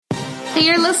Hey,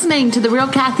 you're listening to The Real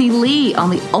Kathy Lee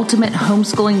on the Ultimate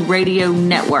Homeschooling Radio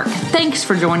Network. Thanks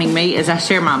for joining me as I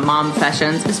share my mom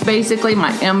sessions. It's basically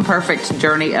my imperfect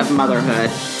journey of motherhood.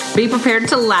 Be prepared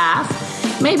to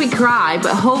laugh, maybe cry,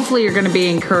 but hopefully you're going to be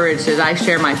encouraged as I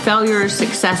share my failures,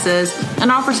 successes,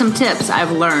 and offer some tips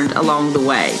I've learned along the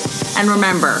way. And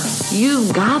remember,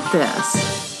 you've got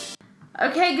this.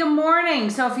 Okay, good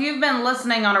morning. So if you've been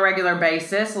listening on a regular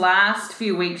basis, last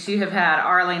few weeks you have had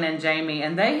Arlene and Jamie,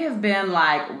 and they have been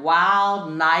like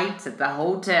wild nights at the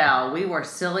hotel. We were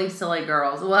silly, silly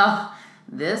girls. Well,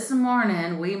 this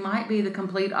morning we might be the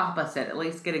complete opposite, at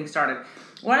least getting started.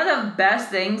 One of the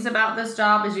best things about this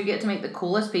job is you get to meet the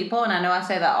coolest people, and I know I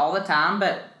say that all the time,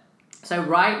 but so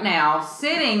right now,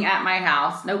 sitting at my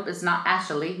house, nope, it's not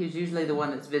Ashley, who's usually the one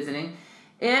that's visiting.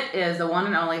 It is the one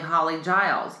and only Holly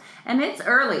Giles. And it's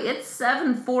early. It's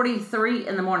 7:43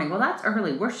 in the morning. Well, that's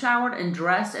early. We're showered and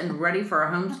dressed and ready for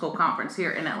a homeschool conference here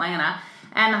in Atlanta.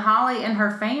 And Holly and her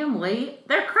family,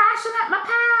 they're crashing at my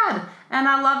pad. And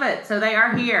I love it. So they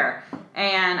are here.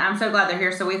 And I'm so glad they're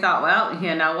here. So we thought, well,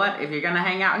 you know what? If you're going to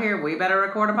hang out here, we better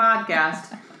record a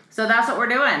podcast. So that's what we're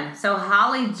doing. So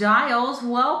Holly Giles,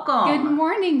 welcome. Good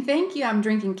morning. Thank you. I'm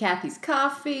drinking Kathy's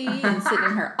coffee and sitting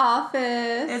in her office.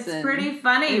 It's pretty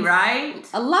funny, right?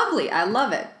 Lovely. I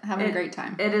love it. Having a great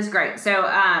time. It is great. So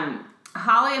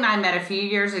Holly and I met a few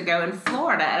years ago in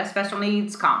Florida at a special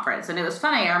needs conference. And it was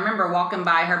funny. I remember walking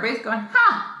by her booth going,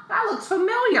 that looks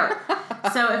familiar.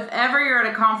 So if ever you're at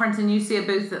a conference and you see a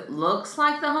booth that looks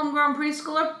like the homegrown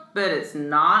preschooler, but it's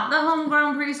not the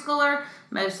homegrown preschooler,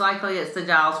 most likely it's the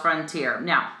Giles Frontier.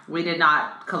 Now, we did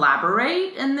not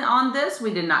collaborate on this.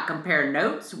 We did not compare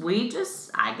notes. We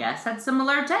just, I guess, had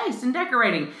similar taste in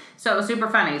decorating. So it was super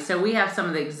funny. So we have some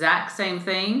of the exact same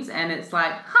things, and it's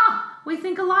like, we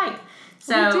think alike.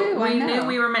 So we knew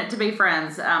we were meant to be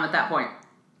friends at that point.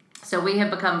 So we have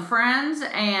become friends,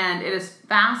 and it is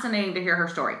fascinating to hear her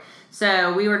story.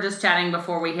 So we were just chatting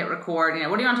before we hit record. You know,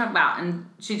 what do you want to talk about? And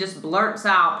she just blurts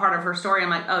out part of her story. I'm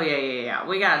like, oh, yeah.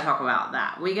 We got to talk about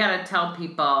that. We got to tell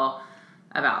people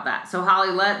about that. So,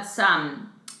 Holly, let's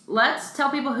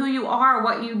tell people who you are,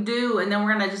 what you do, and then I'm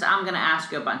going to ask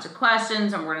you a bunch of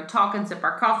questions, and we're going to talk and sip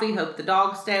our coffee, hope the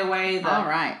dogs stay away, all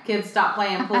right, kids stop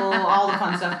playing pool, all the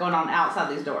fun stuff going on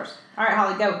outside these doors. All right,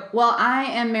 Holly, go. Well, I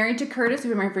am married to Curtis. We've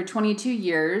been married for 22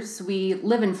 years. We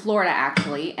live in Florida,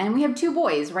 actually, and we have two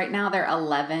boys. Right now, they're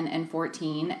 11 and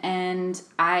 14, and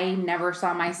I never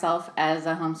saw myself as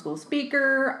a homeschool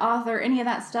speaker, author, any of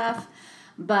that stuff,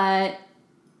 but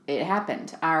it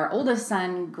happened. Our oldest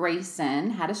son,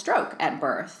 Grayson, had a stroke at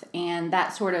birth, and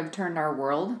that sort of turned our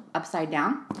world upside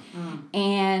down,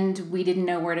 and we didn't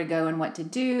know where to go and what to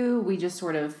do. We just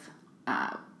sort of,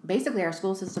 basically our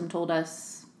school system told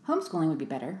us homeschooling would be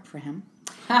better for him.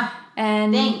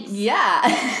 And thanks.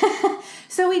 Yeah.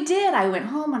 So we did. I went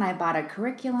home and I bought a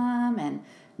curriculum and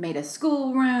made a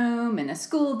schoolroom and a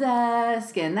school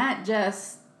desk, and that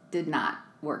just did not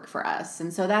work for us.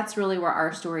 And so that's really where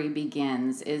our story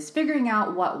begins, is figuring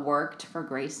out what worked for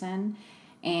Grayson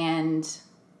and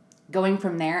going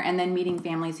from there, and then meeting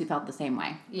families who felt the same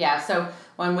way. Yeah, so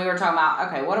when we were talking about,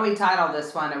 okay, what do we title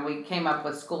this one? And we came up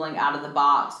with Schooling Out of the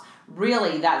Box.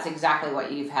 Really, that's exactly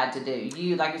what you've had to do.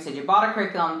 You, like you said, you bought a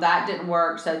curriculum, that didn't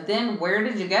work. So then where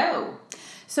did you go?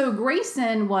 So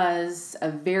Grayson was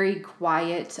a very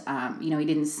quiet, he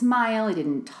didn't smile, he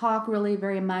didn't talk really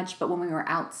very much, but when we were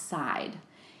outside,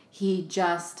 he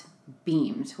just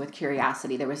beamed with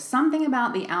curiosity. There was something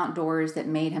about the outdoors that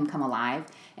made him come alive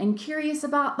and curious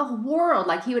about the world.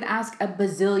 Like, he would ask a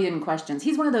bazillion questions.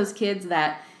 He's one of those kids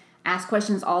that ask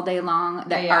questions all day long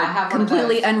that are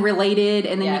completely unrelated,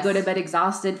 and then you go to bed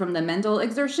exhausted from the mental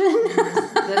exertion.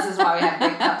 This is why we have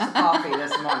big cups of coffee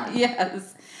this morning.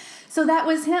 Yes. So that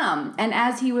was him. And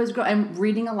as he was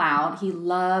reading aloud, he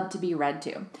loved to be read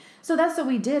to. So that's what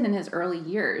we did in his early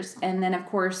years. And then, of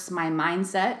course, my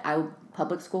mindset,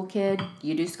 public school kid,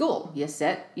 you do school. You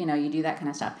sit, you do that kind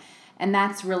of stuff. And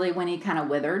that's really when he kind of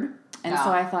withered. And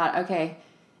so I thought, okay,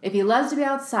 if he loves to be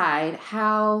outside,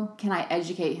 how can I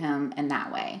educate him in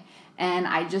that way? And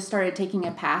I just started taking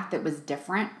a path that was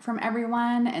different from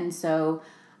everyone. And so,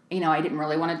 I didn't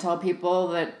really want to tell people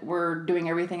that we're doing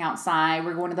everything outside.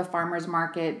 We're going to the farmer's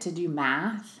market to do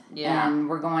math. Yeah. And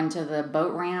we're going to the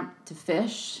boat ramp to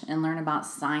fish and learn about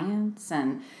science.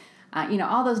 And,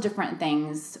 all those different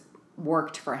things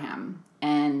worked for him.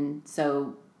 And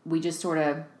so we just sort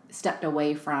of stepped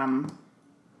away from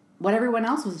what everyone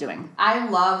else was doing. I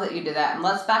love that you did that. And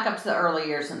let's back up to the early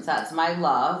years, since that's my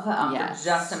love, Yes. for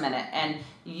just a minute. And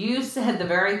you said the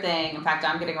very thing. In fact,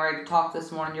 I'm getting ready to talk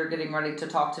this morning. You're getting ready to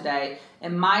talk today.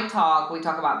 In my talk, we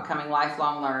talk about becoming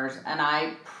lifelong learners. And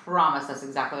I promise that's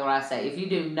exactly what I say. If you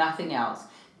do nothing else,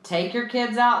 take your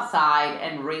kids outside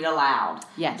and read aloud.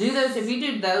 Yes. Do those. If you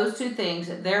do those two things,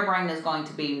 their brain is going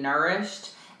to be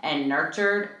nourished and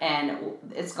nurtured, and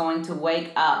it's going to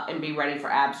wake up and be ready for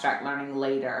abstract learning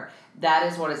later.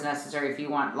 That is what is necessary if you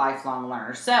want lifelong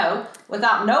learners. So,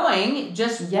 without knowing,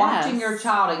 just watching your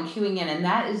child and cueing in, and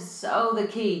that is so the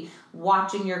key,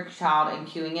 watching your child and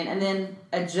cueing in, and then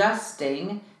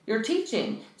adjusting your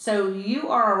teaching. So, you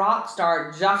are a rock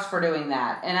star just for doing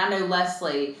that. And I know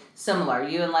Leslie, similar.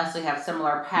 You and Leslie have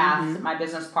similar paths, my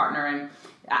business partner, and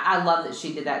I love that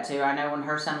she did that too. I know when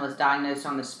her son was diagnosed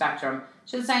on the spectrum,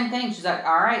 she did the same thing. She's like,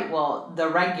 all right, well, the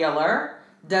regular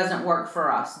doesn't work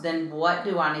for us. Then what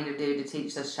do I need to do to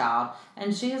teach this child?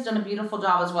 And she has done a beautiful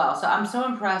job as well. So I'm so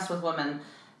impressed with women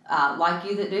like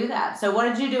you that do that. So what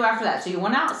did you do after that? So you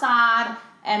went outside,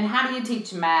 and how do you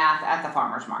teach math at the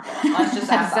farmer's market? Let's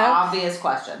just ask the obvious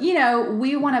question. You know,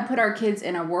 we want to put our kids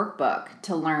in a workbook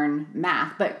to learn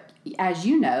math, but as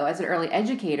you know, as an early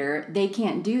educator, they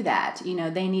can't do that. You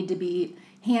know, they need to be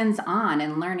hands-on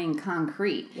and learning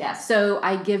concrete. Yes. So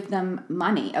I give them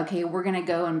money. Okay, we're going to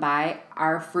go and buy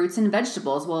our fruits and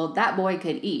vegetables. Well, that boy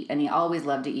could eat, and he always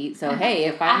loved to eat. So, hey,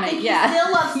 if I think he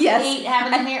still loves to eat,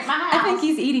 having him here at my house. I think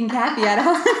he's eating Kathy at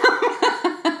home.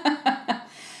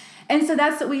 And so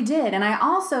that's what we did. And I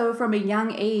also, from a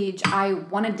young age, I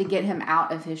wanted to get him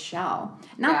out of his shell.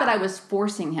 Not that I was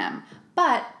forcing him,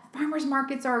 but farmers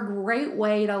markets are a great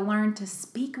way to learn to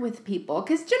speak with people,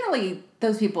 because generally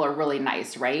those people are really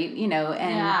nice, right? You know,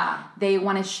 and they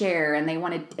want to share, and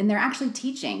and they're actually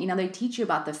teaching. You know, they teach you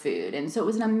about the food, and so it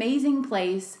was an amazing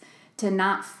place to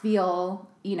not feel,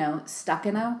 you know, stuck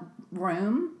in a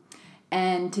room,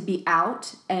 and to be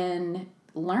out and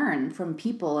learn from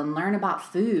people and learn about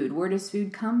food. Where does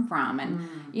food come from? And,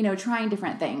 you know, trying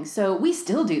different things. So we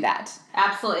still do that.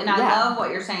 Absolutely. And I love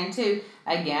what you're saying too.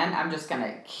 Again, I'm just going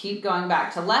to keep going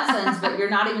back to lessons, but you're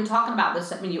not even talking about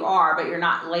this. I mean, you are, but you're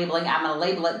not labeling. I'm going to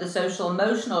label it the social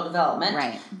emotional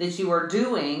development that you are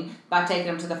doing by taking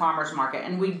them to the farmer's market.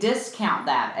 And we discount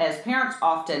that as parents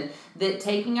often, that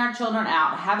taking our children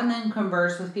out, having them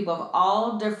converse with people of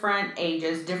all different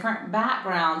ages, different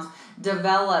backgrounds,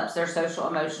 develops their social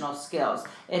emotional skills.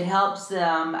 It helps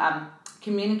them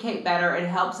communicate better. It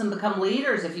helps them become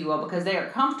leaders, if you will, because they are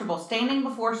comfortable standing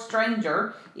before a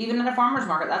stranger, even at a farmer's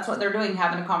market. That's what they're doing,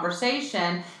 having a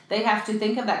conversation. They have to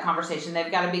think of that conversation.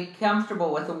 They've got to be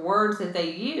comfortable with the words that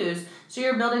they use. So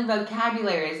you're building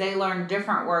vocabularies. They learn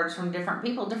different words from different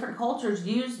people. Different cultures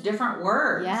use different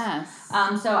words. Yes.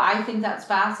 So I think that's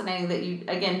fascinating that you,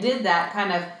 again, did that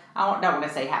kind of, I don't want to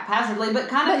say haphazardly, but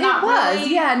kind of not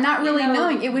really. Not really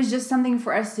knowing. It was just something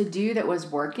for us to do that was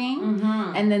working.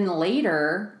 And then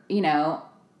later, you know,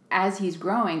 as he's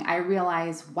growing, I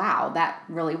realized, wow, that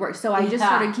really works. So I just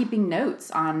started keeping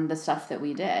notes on the stuff that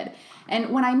we did. And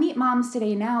when I meet moms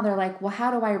today now, they're like, well,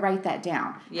 how do I write that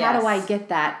down? How do I get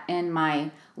that in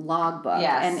my logbook?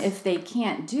 And if they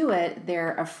can't do it,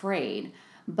 they're afraid.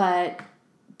 But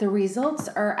the results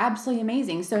are absolutely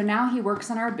amazing. So now he works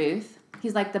in our booth.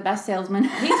 He's like the best salesman.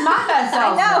 He's my best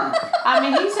salesman. I know. I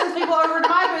mean, he sends people over to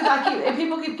my booth. And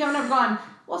people keep coming up going,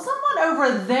 well, someone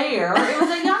over there. It was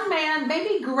a young man,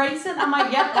 maybe Grayson. I'm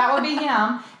like, yep, that would be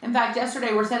him. In fact,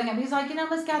 yesterday we're setting up. He's like, you know,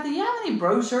 Miss Kathy, you have any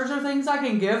brochures or things I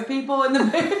can give people in the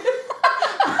booth?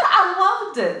 I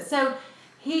loved it. So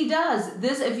he does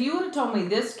this. If you would have told me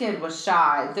this kid was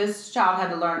shy, this child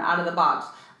had to learn out of the box,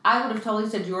 I would have totally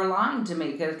said you were lying to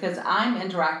me because I'm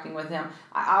interacting with him.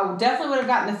 I definitely would have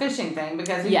gotten the fishing thing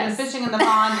because he's been fishing in the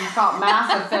pond and caught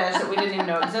massive fish that we didn't even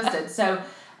know existed. So,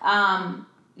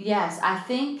 yes, I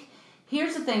think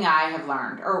here's the thing I have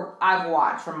learned, or I've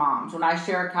watched from moms when I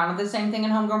share kind of the same thing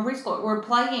in homegrown preschool. We're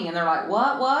playing, and they're like,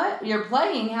 what? You're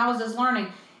playing? How is this learning?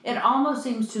 It almost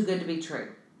seems too good to be true.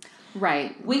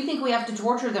 Right. We think we have to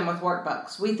torture them with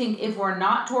workbooks. We think if we're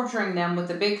not torturing them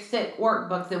with a big, thick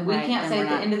workbook, then we can't say at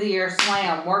the end of the year,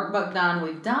 slam, workbook done,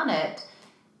 we've done it.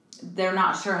 They're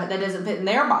not sure. That doesn't fit in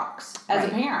their box as a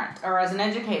parent or as an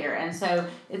educator. And so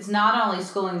it's not only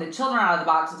schooling the children out of the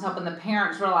box, it's helping the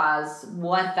parents realize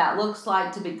what that looks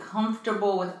like, to be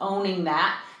comfortable with owning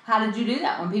that. How did you do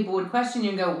that? When people would question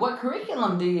you and go, what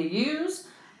curriculum do you use?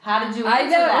 How did you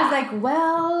answer that? It was like,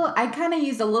 well, I kind of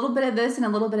used a little bit of this and a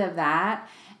little bit of that.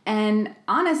 And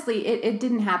honestly, it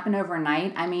didn't happen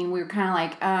overnight. I mean, we were kind of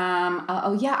like,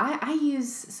 I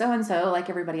use so-and-so like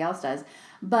everybody else does.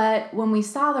 But when we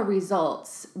saw the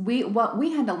results, what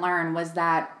we had to learn was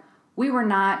that we were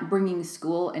not bringing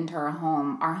school into our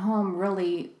home. Our home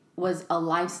really was a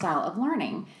lifestyle of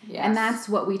learning. Yes. And that's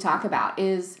what we talk about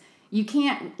is you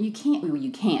can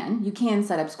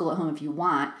set up school at home if you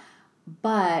want,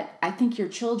 but I think your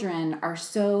children are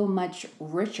so much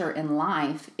richer in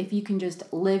life if you can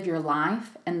just live your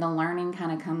life and the learning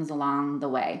kind of comes along the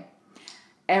way.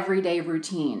 Everyday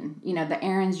routine, the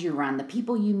errands you run, the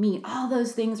people you meet, all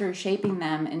those things are shaping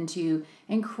them into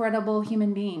incredible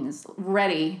human beings,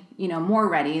 ready, more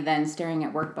ready than staring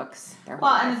at workbooks their whole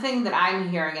life. And the thing that I'm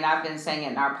hearing, and I've been saying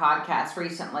it in our podcast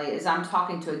recently, is I'm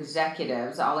talking to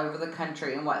executives all over the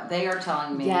country, and what they are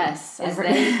telling me yes, is have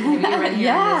you been hearing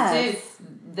yes. this too?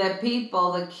 The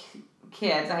people, the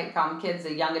kids, I hate to call them kids,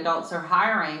 the young adults they're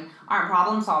hiring aren't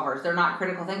problem solvers. They're not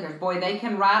critical thinkers. Boy, they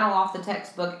can rattle off the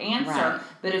textbook answer, right.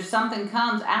 But if something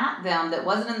comes at them that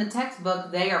wasn't in the textbook,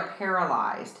 they are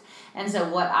paralyzed. And so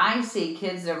what I see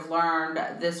kids that have learned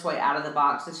this way out of the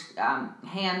box, this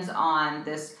hands-on,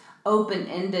 this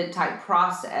open-ended type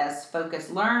process,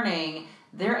 focused learning,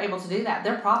 they're able to do that.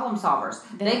 They're problem solvers.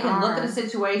 They can look at a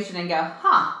situation and go,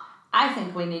 I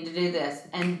think we need to do this,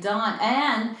 and done.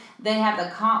 And they have the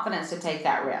confidence to take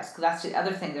that risk. That's the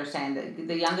other thing they're saying. That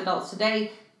the young adults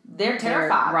today, they're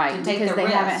terrified to take the risk. Because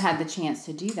they haven't had the chance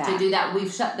to do that.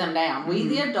 We've shut them down. We,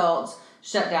 the adults,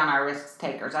 shut down our risk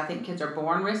takers. I think kids are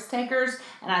born risk takers,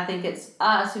 and I think it's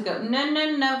us who go,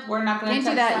 no, we're not going to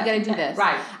touch that. You got to do this.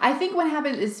 Right. I think what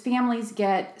happens is families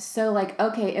get so like,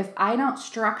 okay, if I don't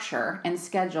structure and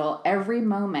schedule every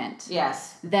moment,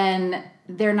 yes, then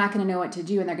they're not going to know what to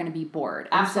do, and they're going to be bored.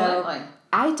 Absolutely. And so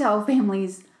I tell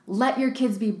families, let your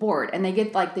kids be bored, and they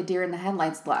get like the deer in the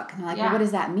headlights look. And they're like, well, what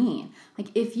does that mean? Like,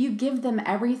 if you give them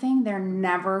everything, they're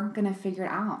never going to figure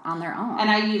it out on their own. And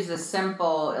I use the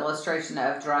simple illustration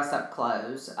of dress-up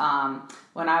clothes.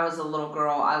 When I was a little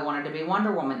girl, I wanted to be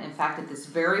Wonder Woman. In fact, at this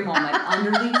very moment,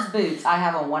 under these boots, I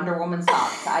have a Wonder Woman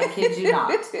socks. I kid you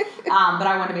not. But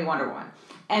I want to be Wonder Woman.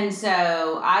 And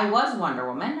so I was Wonder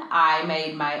Woman. I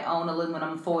made my own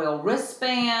aluminum foil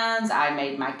wristbands. I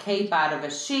made my cape out of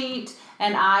a sheet.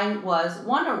 And I was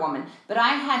Wonder Woman. But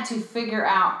I had to figure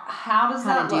out how do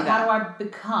I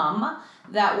become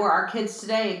that where our kids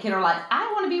today, a kid are like,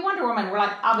 I want to be Wonder Woman. We're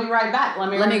like, I'll be right back. Let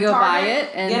me go buy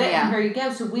it. And get it, and here you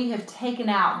go. So we have taken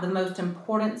out the most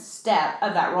important step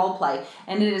of that role play.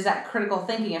 And it is that critical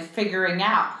thinking of figuring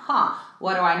out,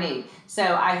 what do I need? So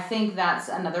I think that's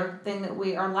another thing that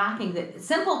we are lacking. That it's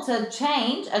simple to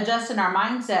change, adjust in our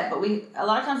mindset, but a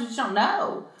lot of times we just don't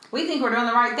know. We think we're doing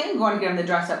the right thing going to get them the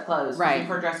dress-up clothes. Right.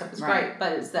 For dress-up is great,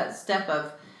 but it's that step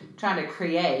of trying to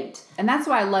create. And that's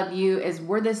why I love you, is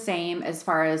we're the same as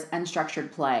far as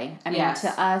unstructured play. I mean,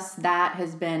 to us, that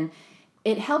has been,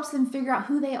 it helps them figure out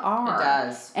who they are. It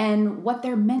does. And what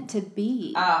they're meant to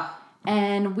be.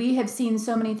 And we have seen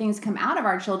so many things come out of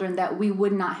our children that we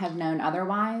would not have known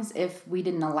otherwise if we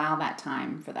didn't allow that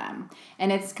time for them.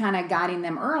 And it's kind of guiding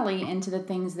them early into the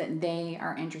things that they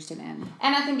are interested in.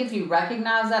 And I think if you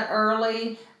recognize that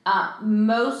early,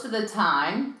 most of the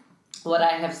time, what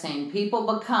I have seen,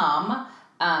 people become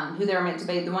who they're meant to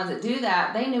be. The ones that do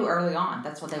that, they knew early on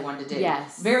that's what they wanted to do.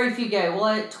 Yes. Very few go, well,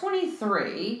 at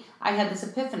 23, I had this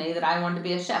epiphany that I wanted to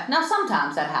be a chef. Now,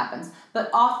 sometimes that happens,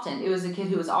 but often it was a kid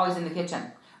who was always in the kitchen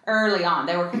early on.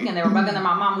 They were cooking, they were bugging their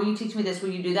mom, will you teach me this, will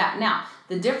you do that? Now,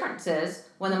 the difference is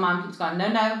when the mom keeps going,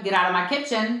 no, get out of my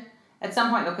kitchen, at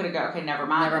some point they'll could have go, okay, never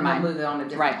mind. Move it on a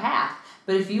different path.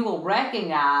 But if you will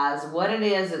recognize what it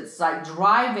is that's like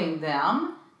driving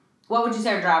them, what would you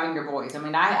say are driving your boys? I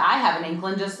mean, I have an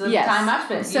inkling just the time I've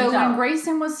spent. So when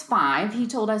Grayson was 5, he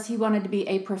told us he wanted to be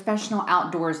a professional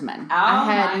outdoorsman. I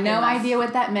had no idea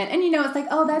what that meant. And it's like,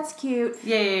 oh, that's cute.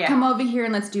 Yeah. Come over here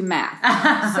and let's do math.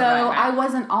 So right. I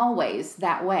wasn't always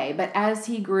that way. But as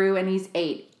he grew and he's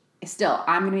 8, still,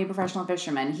 I'm going to be a professional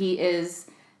fisherman. He is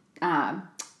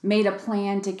made a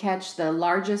plan to catch the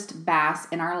largest bass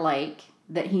in our lake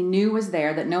that he knew was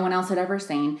there, that no one else had ever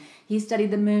seen. He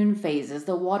studied the moon phases,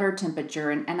 the water temperature,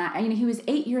 and he was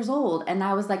 8 years old, and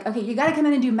I was like, okay, you got to come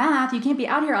in and do math. You can't be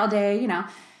out here all day,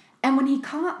 And when he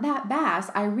caught that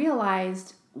bass, I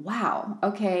realized, wow,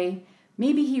 okay,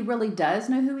 maybe he really does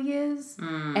know who he is,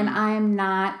 and I am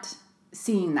not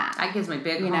seeing that. That gives me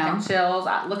big honking chills.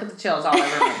 Look at the chills all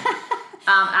over me.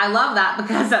 I love that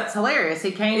because that's hilarious.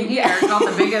 He came here, caught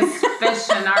the biggest fish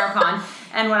in our pond.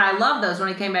 And when I love those, when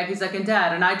he came back, he's like, and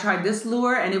Dad, and I tried this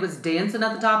lure, and it was dancing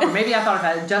at the top, or maybe I thought if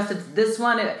I adjusted this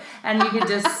one, and you could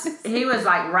just, he was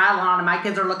like rattling on, and my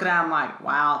kids are looking at him like,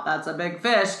 wow, that's a big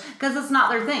fish, because it's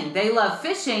not their thing. They love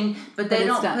fishing, but they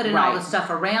don't put in all the stuff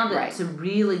around it to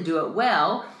really do it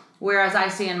well. Whereas I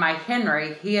see in my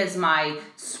Henry, he is my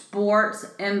sports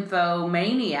info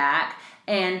maniac.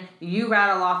 And you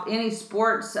rattle off any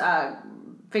sports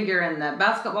figure in the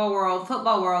basketball world,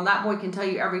 football world, that boy can tell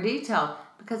you every detail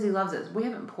because he loves it. We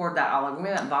haven't poured that all over. We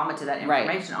haven't vomited that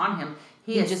information on him.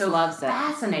 He is just so loves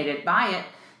fascinated by it.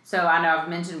 So I know I've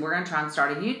mentioned we're going to try and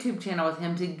start a YouTube channel with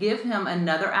him to give him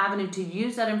another avenue to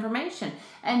use that information.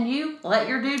 And you let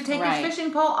your dude take his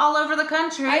fishing pole all over the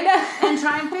country and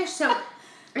try and fish. So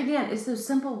again, it's so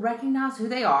simple. Recognize who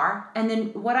they are. And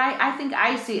then what I think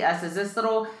I see us as this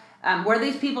little... where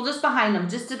these people just behind them,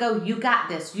 just to go, you got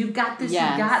this, you got this, you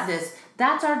got this.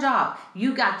 That's our job.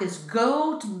 You got this.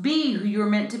 Go to be who you're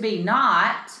meant to be,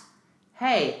 not,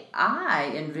 hey,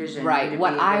 I envision you to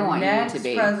what be I the want next you to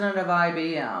be. president of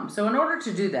IBM. So in order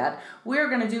to do that, we're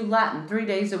going to do Latin 3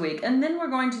 days a week, and then we're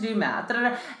going to do math.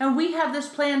 And we have this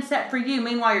plan set for you.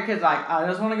 Meanwhile, your kid's like, I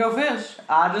just want to go fish.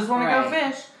 I just want to go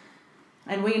fish.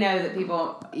 And we know that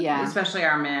people, especially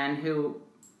our men who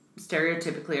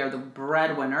stereotypically are the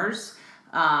breadwinners,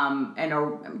 and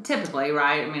are typically,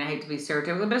 right? I mean, I hate to be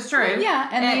stereotypical, but it's true. Yeah,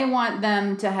 and they want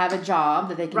them to have a job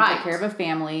that they can take care of a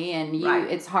family, and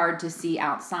it's hard to see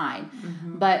outside.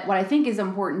 Mm-hmm. But what I think is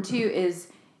important too is,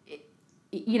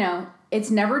 it's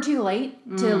never too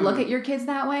late to look at your kids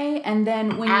that way. And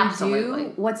then when you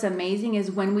do, what's amazing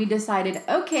is when we decided,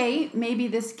 okay, maybe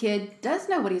this kid does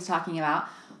know what he's talking about.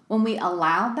 When we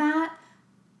allowed that,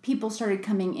 people started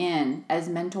coming in as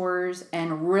mentors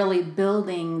and really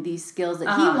building these skills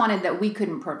that he wanted that we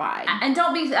couldn't provide. And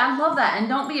I love that. And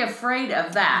don't be afraid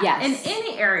of that. Yes. In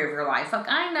any area of your life. Like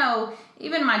I know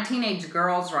even my teenage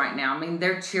girls right now, I mean,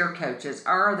 their cheer coaches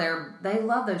they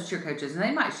love those cheer coaches, and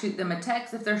they might shoot them a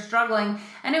text if they're struggling,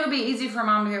 and it would be easy for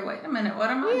mom to go, wait a minute,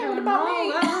 what am I doing about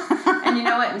wrong? And you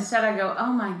know what? Instead I go,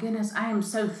 oh my goodness, I am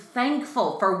so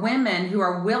thankful for women who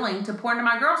are willing to pour into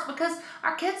my girls, because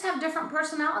our kids have different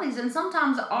personalities, and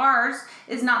sometimes ours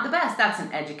is not the best. That's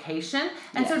an education.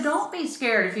 And so don't be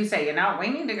scared if you say, we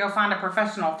need to go find a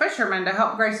professional fisherman to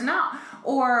help Grayson out.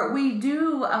 Or we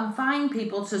do find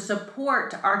people to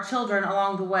support our children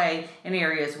along the way in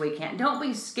areas we can't. Don't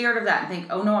be scared of that and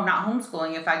think, oh no, I'm not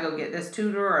homeschooling if I go get this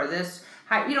tutor or this.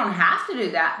 You don't have to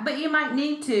do that, but you might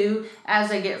need to as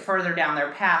they get further down their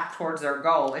path towards their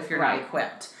goal if you're not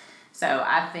equipped. So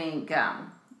I think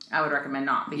I would recommend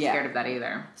not be scared of that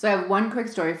either. So I have one quick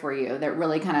story for you that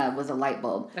really kind of was a light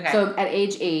bulb. Okay. So at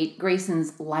age 8,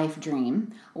 Grayson's life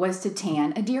dream was to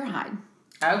tan a deer hide.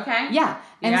 Okay. Yeah.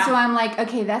 And so I'm like,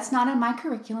 okay, that's not in my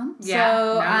curriculum. Yeah.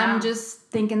 So I'm just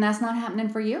thinking that's not happening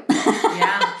for you.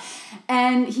 Yeah.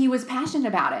 And he was passionate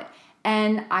about it.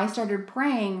 And I started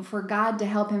praying for God to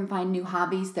help him find new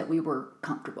hobbies that we were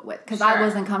comfortable with. Because I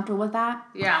wasn't comfortable with that.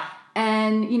 Yeah.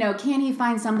 And, can he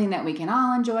find something that we can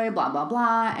all enjoy, blah, blah,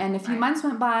 blah. And a few months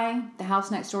went by. The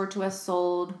house next door to us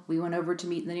sold. We went over to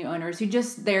meet the new owners who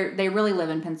they really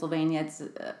live in Pennsylvania. It's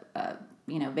a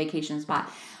vacation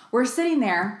spot. We're sitting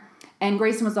there, and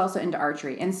Grayson was also into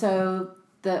archery. And so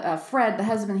the Fred, the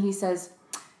husband, he says,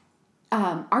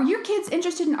 are your kids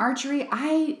interested in archery?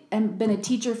 I have been a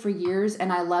teacher for years,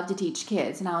 and I love to teach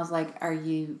kids. And I was like, are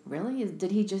you really?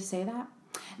 Did he just say that?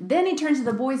 Then he turns to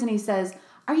the boys, and he says,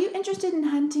 are you interested in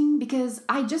hunting? Because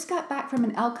I just got back from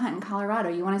an elk hunt in Colorado.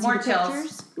 You want to see the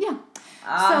pictures? Yeah.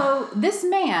 So this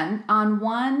man, on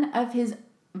one of his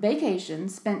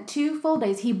vacations, spent 2 full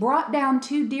days. He brought down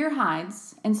 2 deer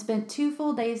hides and spent 2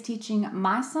 full days teaching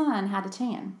my son how to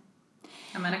tan.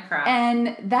 I'm going to cry.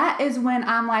 And that is when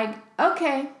I'm like,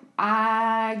 okay,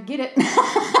 I get it.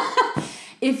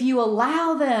 If you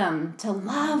allow them to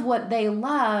love what they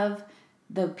love,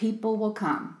 the people will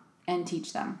come and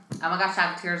teach them. Oh my gosh, I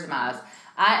have tears in my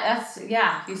eyes.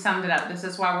 You summed it up. This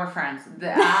is why we're friends.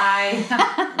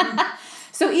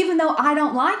 So even though I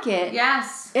don't like it,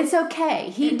 yes, it's okay.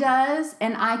 He does,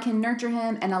 and I can nurture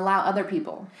him and allow other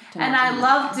people to nurture him. And I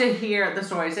love to hear the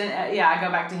stories. And I go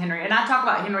back to Henry, and I talk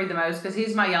about Henry the most because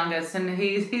he's my youngest, and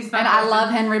he's my. And I love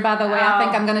Henry, by the way. I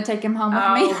think I'm going to take him home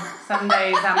with me. Some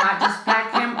days I might just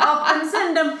pack him up and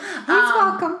send him. He's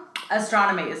welcome.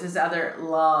 Astronomy is his other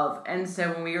love. And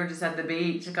so when we were just at the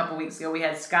beach a couple weeks ago, we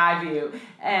had sky view,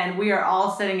 and we are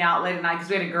all sitting out late at night because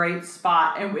we had a great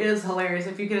spot, and it was hilarious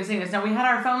if you could have seen us. Now, we had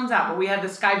our phones out, but we had the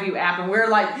sky view app, and we were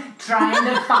like trying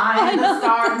to find the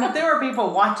star. And if there were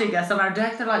people watching us on our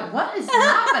deck, they're like, what is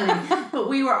happening? But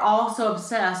we were all so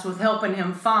obsessed with helping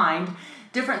him find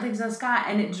different things in the sky,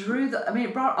 and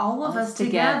it brought all of us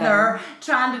together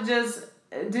trying to just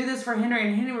do this for Henry,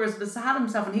 and Henry was beside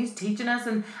himself, and he's teaching us,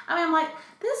 and I'm like,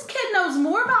 this kid knows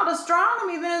more about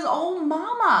astronomy than his old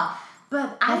mama.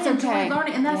 But I enjoy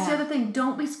learning, and that's the other thing.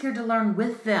 Don't be scared to learn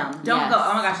with them. Don't go,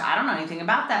 oh my gosh, I don't know anything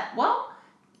about that. Well,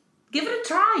 give it a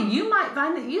try. You might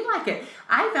find that you like it.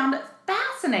 I found it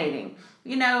fascinating.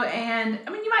 And I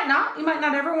mean, you might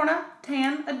not ever want to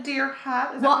tan a deer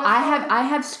hat. Well, I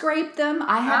have scraped them.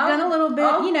 I have done a little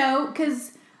bit,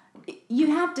 because you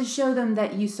have to show them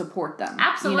that you support them.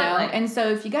 Absolutely. And so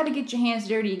if you got to get your hands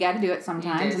dirty, you got to do it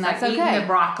sometimes, and that's like okay. Eating the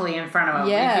broccoli in front of them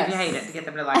if you hate it to get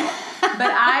them to like it.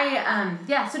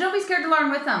 But so don't be scared to learn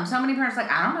with them. So many parents are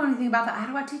like, I don't know anything about that. How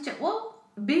do I teach it? Well,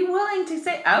 be willing to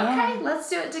say, okay, let's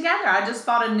do it together. I just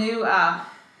bought a new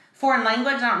foreign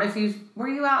language. I don't know if were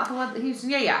you out to Houston?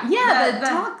 Yeah. Yeah, the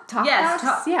talk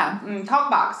box. Talk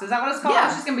box. Is that what it's called? Yeah. I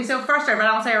was just going to be so frustrated if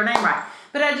I don't say her name right.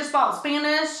 But I just bought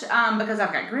Spanish because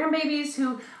I've got grandbabies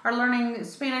who are learning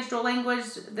Spanish dual language.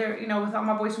 They're, with all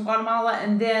my boys from Guatemala.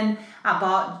 And then I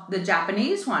bought the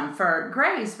Japanese one for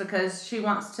Grace because she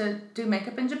wants to do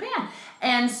makeup in Japan.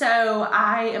 And so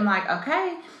I am like,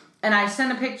 okay. And I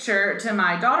sent a picture to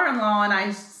my daughter-in-law, and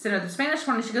I sent her the Spanish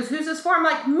one, and she goes, who's this for? I'm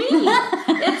like, me.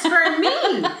 It's for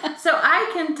me. So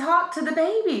I can talk to the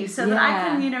babies so that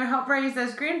I can, help raise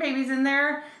those grandbabies in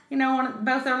their,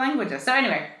 both their languages. So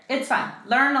anyway, it's fun.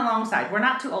 Learn alongside. We're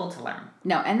not too old to learn.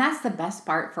 No, and that's the best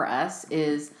part for us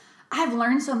is I've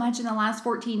learned so much in the last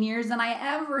 14 years than I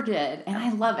ever did, and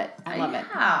I love it. I love it.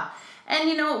 Yeah. And,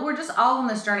 we're just all on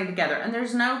this journey together. And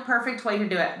there's no perfect way to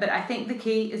do it. But I think the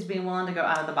key is being willing to go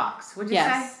out of the box. Would you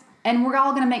say? And we're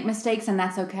all going to make mistakes, and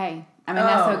that's okay. I mean,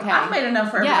 that's okay. I've made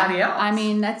enough for everybody else. I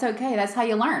mean, that's okay. That's how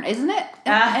you learn, isn't it?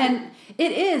 And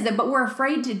it is, but we're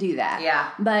afraid to do that.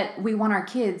 Yeah. But we want our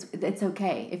kids, it's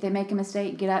okay. If they make a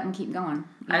mistake, get up and keep going.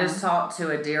 I just talked to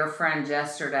a dear friend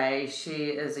yesterday. She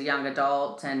is a young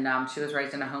adult, and she was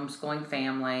raised in a homeschooling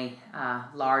family,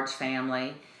 large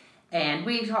family. And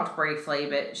we talked briefly,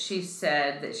 but she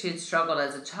said that she had struggled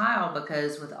as a child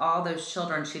because with all those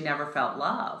children, she never felt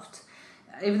loved.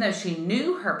 Even though she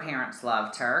knew her parents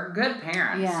loved her, good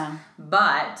parents. Yeah.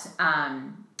 But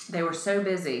they were so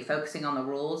busy focusing on the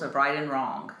rules of right and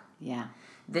wrong. Yeah.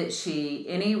 That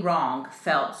any wrong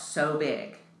felt so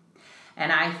big.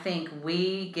 And I think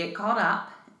we get caught up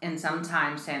in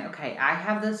sometimes saying, okay, I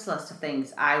have this list of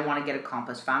things I want to get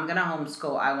accomplished. If I'm going to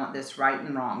homeschool, I want this right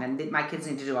and wrong. And my kids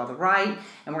need to do all the right.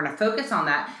 And we're going to focus on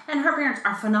that. And her parents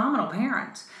are phenomenal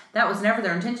parents. That was never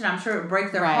their intention. I'm sure it would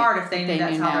break their heart if they knew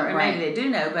that's how they're, maybe they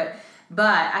do know.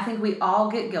 But I think we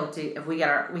all get guilty if we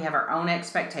have our own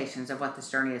expectations of what this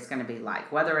journey is going to be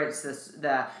like. Whether it's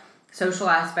the social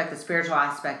aspect, the spiritual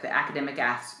aspect, the academic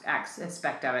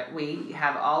aspect of it. We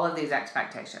have all of these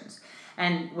expectations.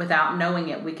 And without knowing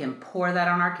it, we can pour that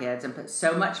on our kids and put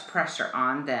so much pressure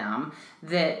on them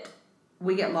that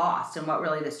we get lost in what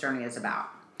really this journey is about.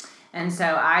 And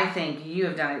so I think you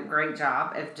have done a great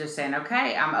job of just saying,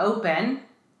 okay, I'm open.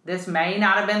 This may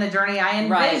not have been the journey I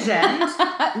envisioned,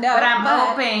 but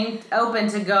I'm open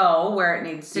to go where it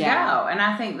needs to go. And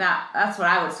I think that's what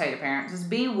I would say to parents is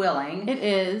be willing. It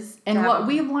is. And what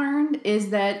we've learned is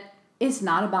that it's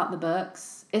not about the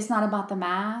books. It's not about the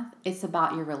math. It's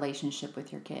about your relationship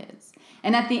with your kids.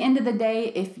 And at the end of the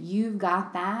day, if you've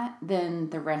got that, then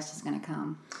the rest is going to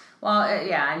come. Well,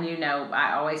 and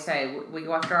I always say we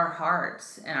go after our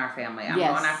hearts in our family. I'm going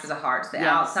after the hearts. The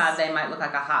outside, they might look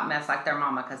like a hot mess like their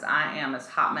mama because I am as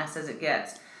hot mess as it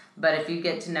gets. But if you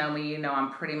get to know me,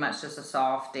 I'm pretty much just a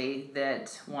softie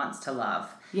that wants to love.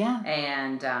 Yeah.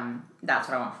 And that's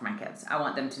what I want for my kids. I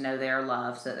want them to know they are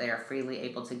loved so that they are freely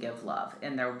able to give love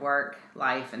in their work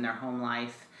life, in their home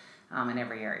life, in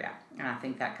every area. And I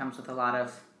think that comes with a lot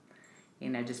of,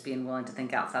 just being willing to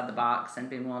think outside the box and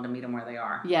being willing to meet them where they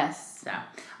are. Yes. So, all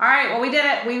right. Well, we did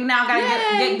it. We've now got to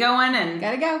get going and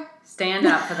gotta go. Stand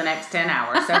up for the next 10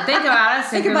 hours. So think about us.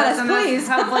 Think about us, please.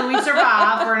 Hopefully we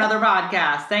survive for another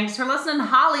podcast. Thanks for listening,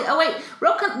 Holly. Oh, wait.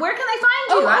 Where can they find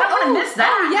you? I don't want to miss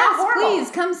that. Yes, please.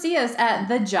 Come see us at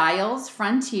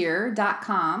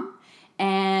thegilesfrontier.com.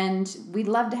 And we'd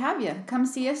love to have you. Come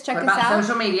see us. Check us out. What about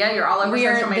social media? You're all over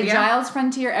social media? We are the Giles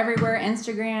Frontier everywhere.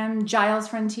 Instagram, Giles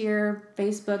Frontier,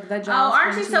 Facebook, the Giles Frontier. Oh,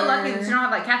 aren't you so lucky that you don't have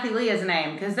like Kathy Lee as a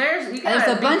name? Because there's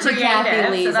a bunch of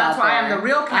Kathy Lees so that's out why there. I'm the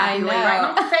real Kathy Lee, right?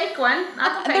 Not the fake one.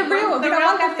 Not the fake real one. We don't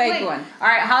want the fake one. All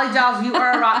right, Holly Giles, you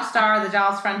are a rock star of the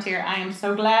Giles Frontier. I am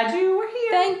so glad you were here.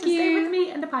 Thank you. Stay with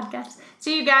me in the podcast.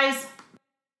 See you guys.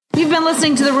 You've been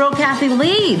listening to The Real Kathy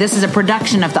Lee. This is a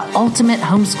production of the Ultimate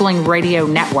Homeschooling Radio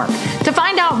Network. To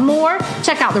find out more,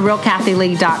 check out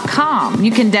therealkathylee.com.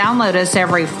 You can download us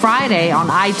every Friday on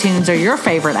iTunes or your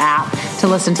favorite app to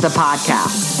listen to the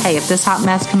podcast. Hey, if this hot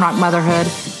mess can rock motherhood,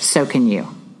 so can you.